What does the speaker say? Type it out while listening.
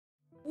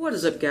What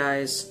is up,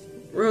 guys?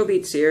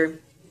 Robeats here,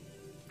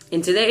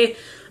 and today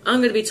I'm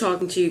going to be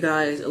talking to you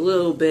guys a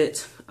little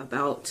bit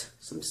about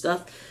some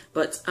stuff,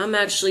 but I'm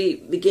actually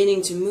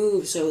beginning to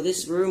move, so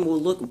this room will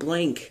look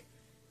blank.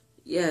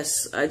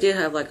 Yes, I did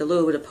have like a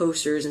little bit of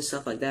posters and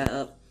stuff like that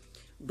up,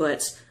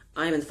 but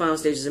I'm in the final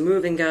stages of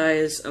moving,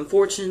 guys.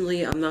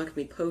 Unfortunately, I'm not going to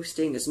be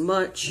posting as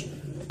much,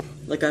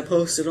 like I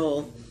post it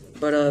all,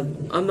 but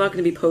I'm not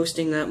going to be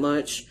posting that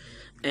much,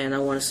 and I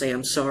want to say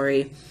I'm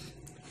sorry.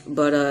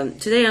 But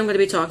today I'm going to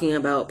be talking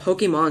about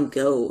Pokemon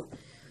Go,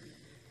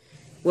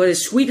 what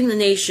is sweeping the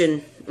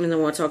nation, and I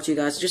want to talk to you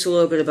guys just a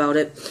little bit about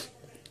it.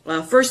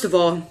 First of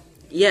all,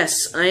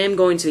 yes, I am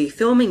going to be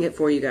filming it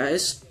for you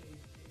guys.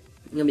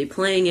 I'm going to be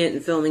playing it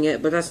and filming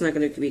it, but that's not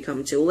going to be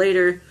coming till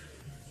later.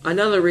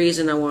 Another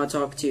reason I want to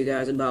talk to you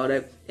guys about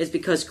it is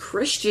because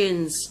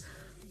Christians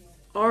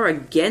are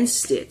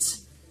against it.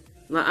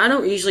 Now, I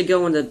don't usually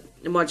go into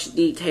much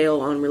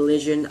detail on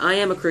religion. I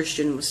am a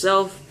Christian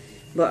myself.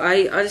 But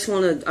I just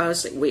want to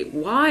say, wait,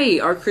 why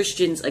are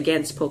Christians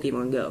against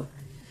Pokemon Go?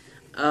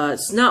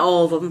 It's not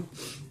all of them.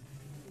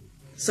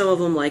 Some of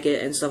them like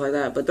it and stuff like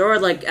that. But there are,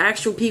 like,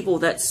 actual people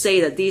that say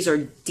that these are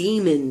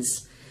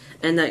demons.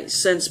 And that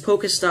since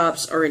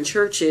Pokestops are in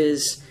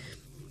churches,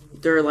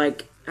 they're,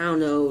 like, I don't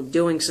know,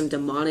 doing some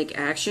demonic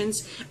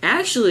actions.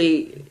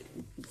 Actually,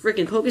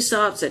 freaking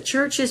Pokestops at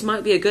churches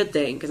might be a good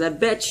thing. Because I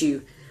bet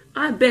you,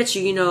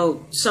 you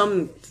know,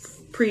 some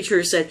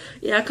preacher said,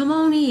 yeah, come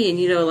on in,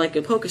 you know, like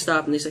a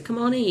Pokestop, and they said, come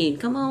on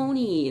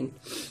in.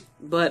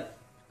 But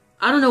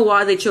I don't know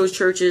why they chose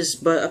churches,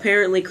 but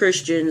apparently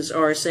Christians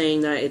are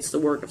saying that it's the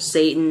work of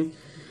Satan,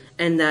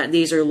 and that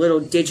these are little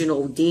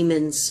digital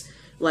demons.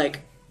 Like,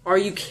 are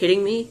you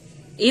kidding me?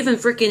 Even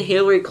freaking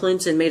Hillary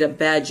Clinton made a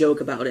bad joke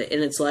about it,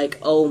 and it's like,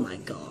 oh my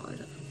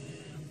god.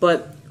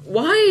 But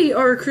why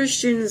are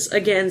Christians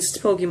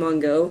against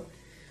Pokemon Go?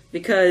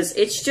 Because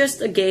it's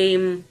just a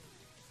game.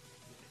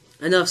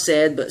 Enough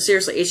said, but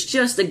seriously, it's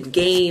just a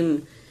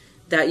game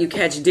that you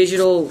catch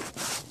digital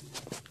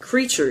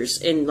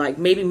creatures and, like,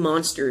 maybe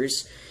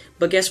monsters.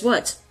 But guess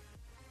what?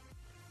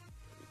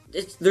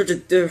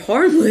 They're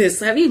harmless.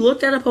 Have you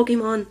looked at a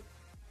Pokemon?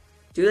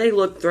 Do they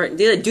look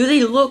threatening? Do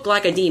they look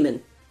like a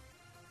demon?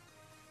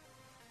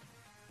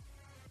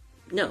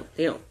 No,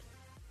 they don't.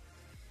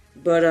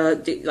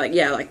 But, like,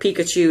 yeah, like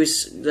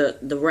Pikachu's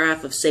the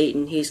wrath of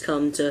Satan. He's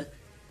come to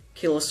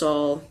kill us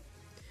all.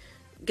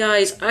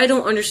 Guys, I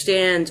don't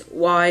understand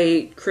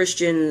why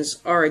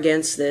Christians are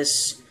against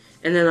this,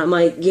 and then I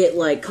might get,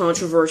 like,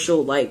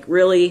 controversial, like,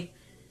 really?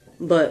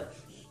 But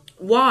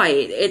why?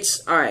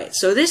 It's, alright,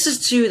 so this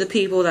is to the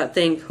people that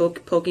think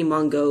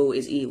Pokemon Go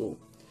is evil.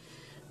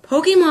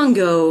 Pokemon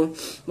Go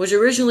was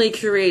originally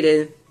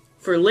created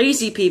for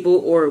lazy people,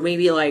 or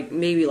maybe like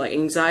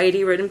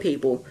anxiety-ridden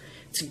people,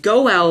 to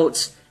go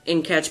out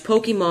and catch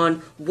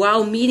Pokemon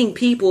while meeting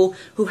people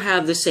who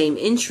have the same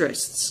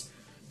interests.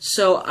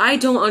 So I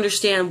don't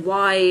understand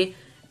why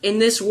in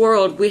this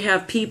world we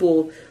have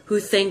people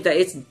who think that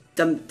it's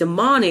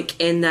demonic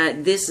and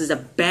that this is a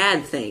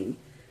bad thing.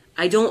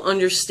 I don't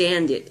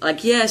understand it.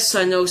 Like, yes,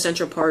 I know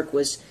Central Park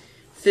was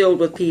filled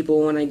with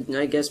people, and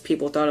I guess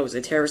people thought it was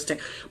a terrorist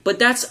attack, but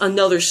that's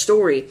another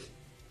story.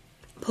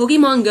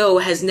 Pokemon Go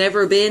has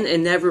never been,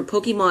 and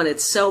Pokemon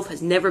itself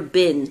has never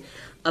been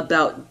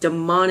about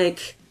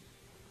demonic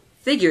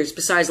figures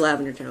besides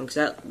Lavender Town,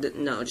 because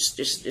no,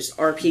 just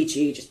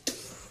RPG,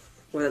 just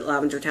with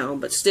Lavender Town,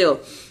 but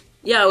still,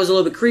 yeah, it was a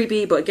little bit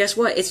creepy, but guess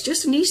what? It's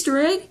just an Easter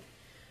egg.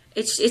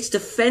 It's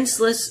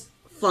defenseless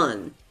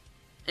fun.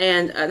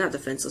 And, not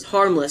defenseless,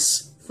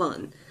 harmless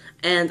fun.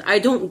 And I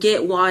don't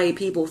get why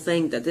people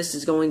think that this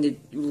is going to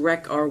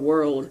wreck our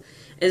world.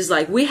 It's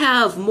like, we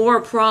have more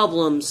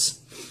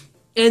problems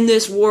in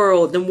this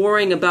world than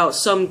worrying about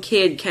some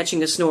kid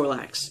catching a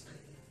Snorlax.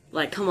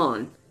 Like, come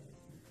on.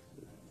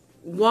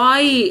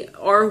 Why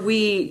are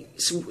we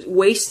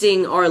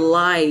wasting our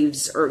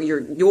lives, or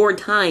your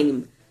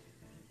time,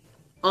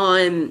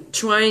 on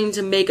trying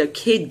to make a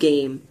kid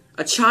game,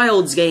 a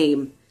child's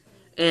game?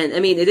 And,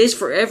 I mean, it is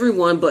for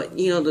everyone, but,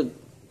 you know, the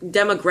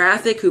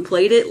demographic who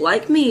played it,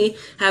 like me,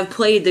 have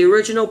played the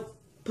original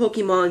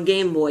Pokemon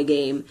Game Boy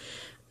game.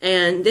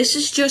 And this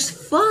is just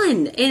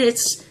fun, and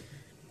it's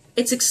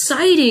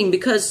exciting,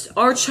 because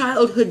our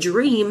childhood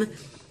dream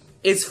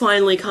is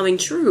finally coming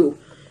true.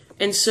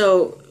 And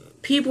so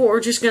people are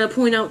just going to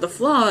point out the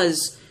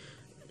flaws.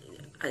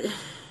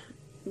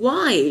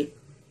 Why?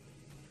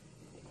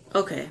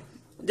 Okay.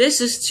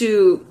 This is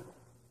to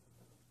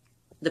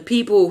the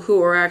people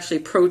who are actually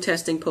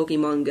protesting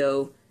Pokemon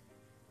Go.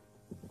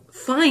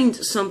 Find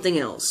something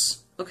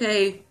else,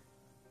 okay?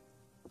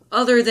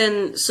 Other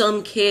than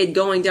some kid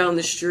going down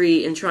the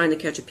street and trying to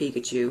catch a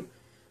Pikachu.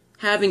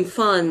 Having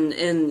fun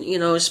and, you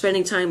know,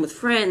 spending time with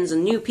friends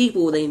and new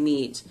people they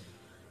meet.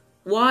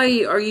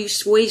 Why are you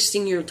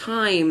wasting your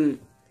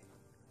time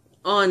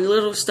on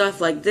little stuff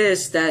like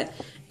this that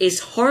is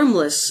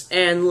harmless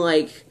and,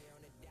 like,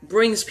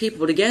 brings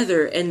people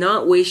together, and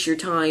not waste your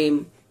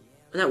time,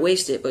 not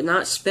waste it, but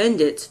not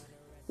spend it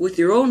with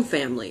your own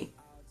family,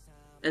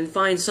 and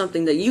find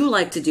something that you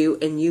like to do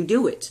and you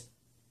do it?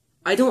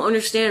 I don't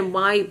understand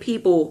why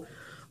people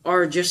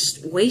are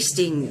just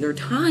wasting their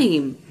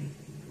time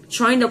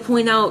trying to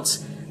point out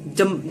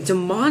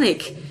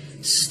demonic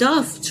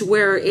stuff to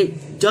where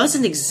it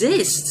doesn't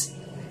exist.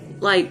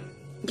 Like,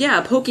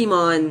 yeah,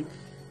 Pokemon,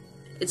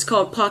 it's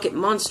called Pocket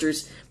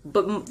Monsters,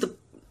 but the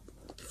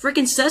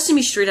freaking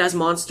Sesame Street has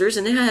monsters,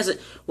 and it has,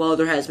 well,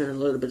 there has been a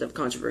little bit of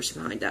controversy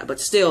behind that, but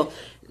still,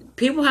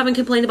 people haven't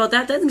complained about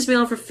that. That thing's been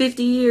on for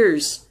 50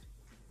 years.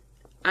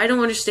 I don't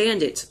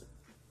understand it.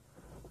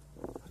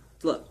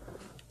 Look,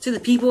 to the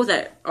people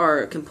that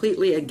are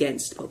completely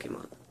against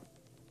Pokemon,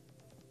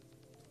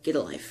 get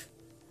a life.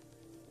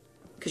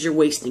 Because you're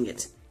wasting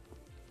it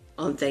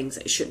on things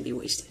that shouldn't be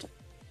wasted.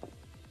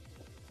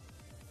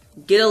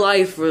 Get a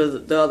life for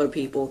the other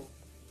people.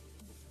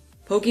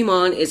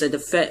 Pokemon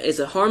is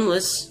a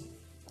harmless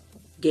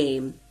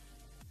game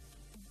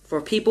for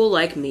people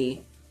like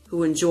me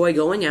who enjoy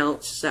going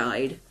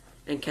outside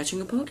and catching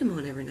a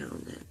Pokemon every now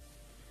and then.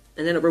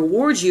 And then it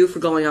rewards you for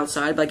going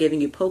outside by giving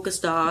you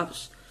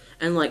Pokestops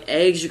and like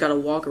eggs you gotta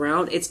walk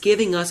around. It's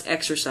giving us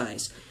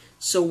exercise.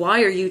 So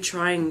why are you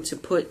trying to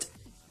put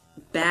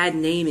bad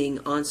naming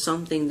on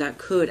something that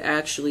could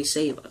actually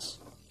save us?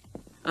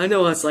 I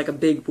know that's like a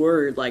big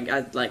word, like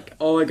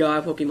oh my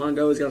god, Pokemon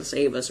Go is gonna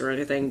save us or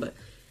anything, but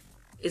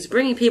it's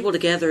bringing people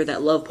together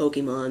that love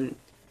Pokemon,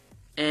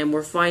 and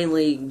we're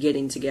finally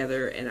getting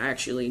together and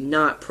actually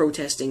not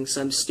protesting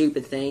some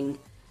stupid thing,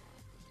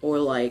 or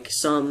like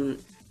some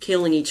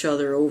killing each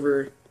other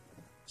over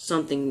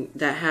something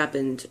that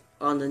happened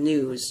on the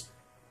news.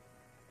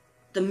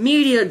 The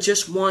media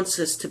just wants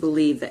us to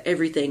believe that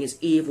everything is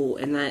evil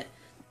and that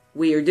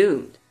we are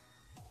doomed.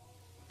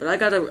 But I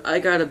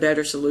got a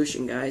better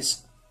solution,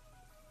 guys.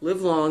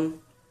 Live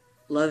long,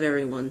 love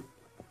everyone,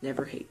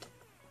 never hate.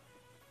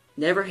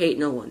 Never hate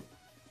no one.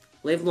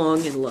 Live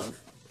long and love.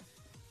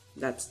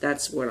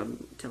 That's what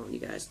I'm telling you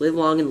guys. Live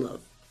long and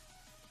love.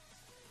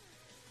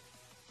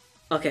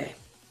 Okay.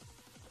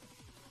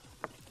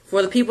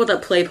 For the people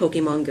that play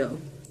Pokemon Go,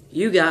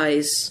 you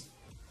guys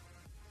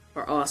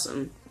are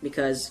awesome.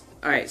 Because,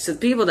 alright, so the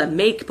people that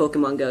make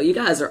Pokemon Go, you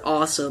guys are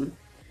awesome.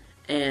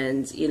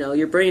 And, you know,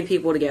 you're bringing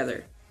people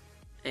together.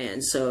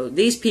 And so,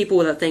 these people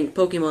that think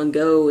Pokemon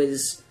Go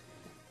is,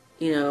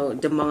 you know,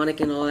 demonic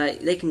and all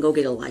that, they can go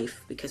get a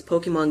life. Because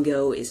Pokemon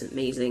Go is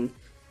amazing.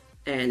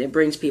 And it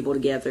brings people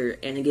together.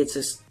 And it gets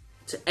us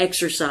to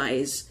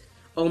exercise.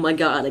 Oh my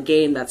god, a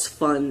game that's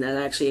fun that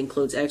actually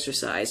includes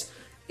exercise.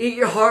 Eat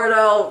your heart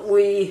out,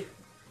 Wii.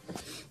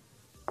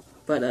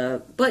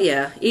 But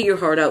yeah, eat your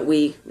heart out,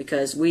 Wii.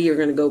 Because we are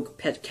going to go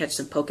catch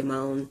some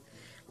Pokemon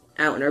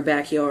out in our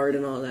backyard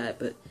and all that.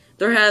 But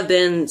there have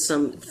been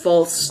some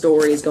false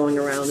stories going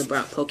around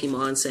about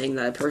Pokemon saying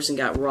that a person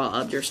got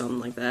robbed or something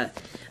like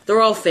that. They're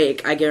all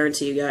fake, I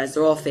guarantee you guys.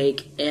 They're all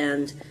fake,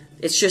 and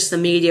it's just the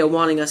media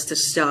wanting us to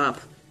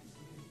stop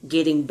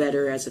getting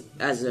better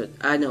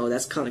I know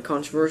that's kind of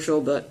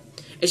controversial, but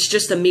it's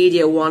just the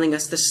media wanting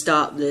us to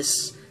stop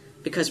this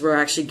because we're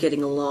actually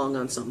getting along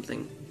on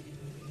something.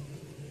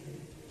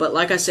 But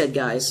like I said,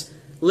 guys,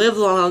 live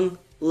long,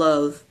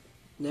 love,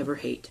 never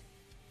hate.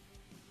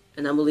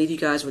 And I'm going to leave you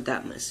guys with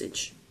that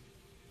message.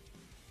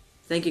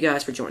 Thank you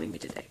guys for joining me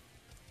today.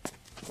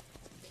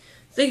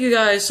 Thank you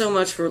guys so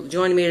much for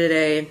joining me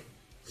today.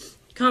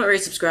 Comment,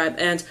 rate, subscribe,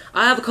 and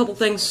I have a couple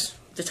things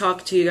to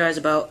talk to you guys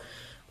about.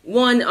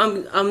 One,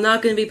 I'm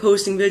not going to be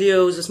posting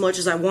videos as much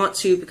as I want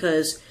to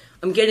because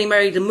I'm getting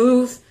ready to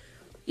move.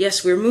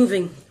 Yes, we're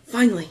moving,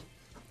 finally.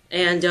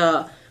 And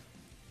I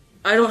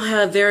don't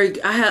have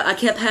I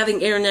kept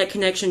having internet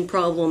connection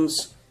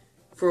problems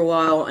for a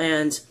while,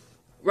 and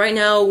right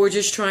now we're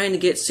just trying to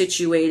get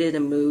situated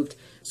and moved.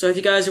 So if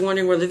you guys are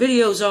wondering where the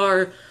videos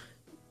are,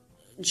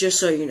 just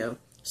so you know.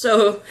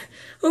 So,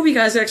 hope you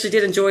guys actually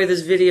did enjoy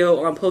this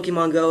video on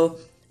Pokemon Go.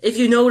 If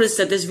you noticed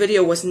that this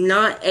video was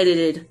not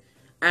edited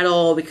at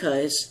all,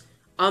 because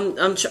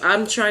I'm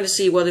trying to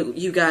see whether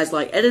you guys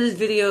like edited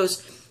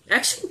videos.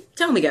 Actually,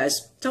 tell me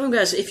guys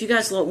if you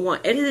guys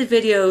want edited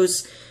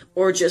videos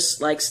or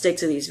just like stick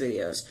to these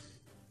videos,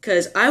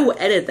 because I will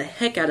edit the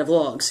heck out of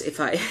vlogs if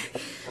I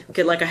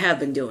like I have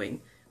been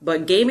doing.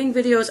 But gaming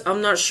videos,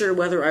 I'm not sure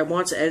whether I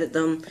want to edit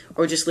them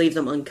or just leave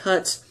them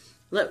uncut.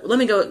 Let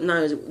me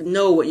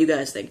know what you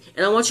guys think.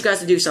 And I want you guys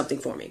to do something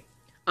for me.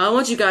 I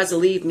want you guys to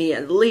leave me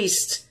at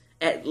least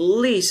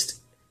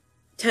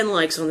 10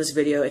 likes on this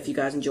video if you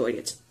guys enjoyed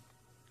it.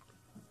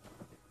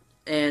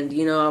 And,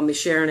 you know, I'll be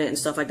sharing it and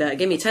stuff like that.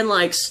 Give me 10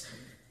 likes,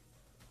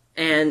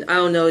 and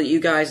I'll know that you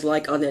guys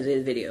like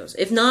unedited videos.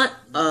 If not,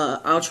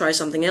 I'll try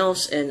something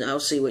else, and I'll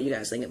see what you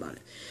guys think about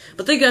it.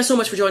 But thank you guys so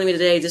much for joining me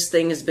today. This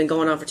thing has been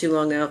going on for too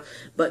long now.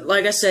 But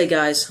like I say,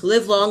 guys,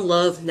 live long,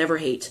 love, never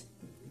hate.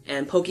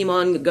 And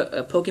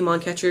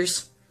Pokemon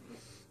catchers,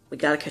 we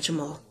gotta catch them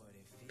all.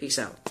 Peace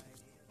out.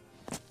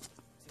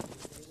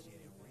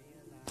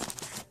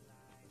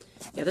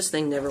 Yeah, this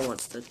thing never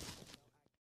wants to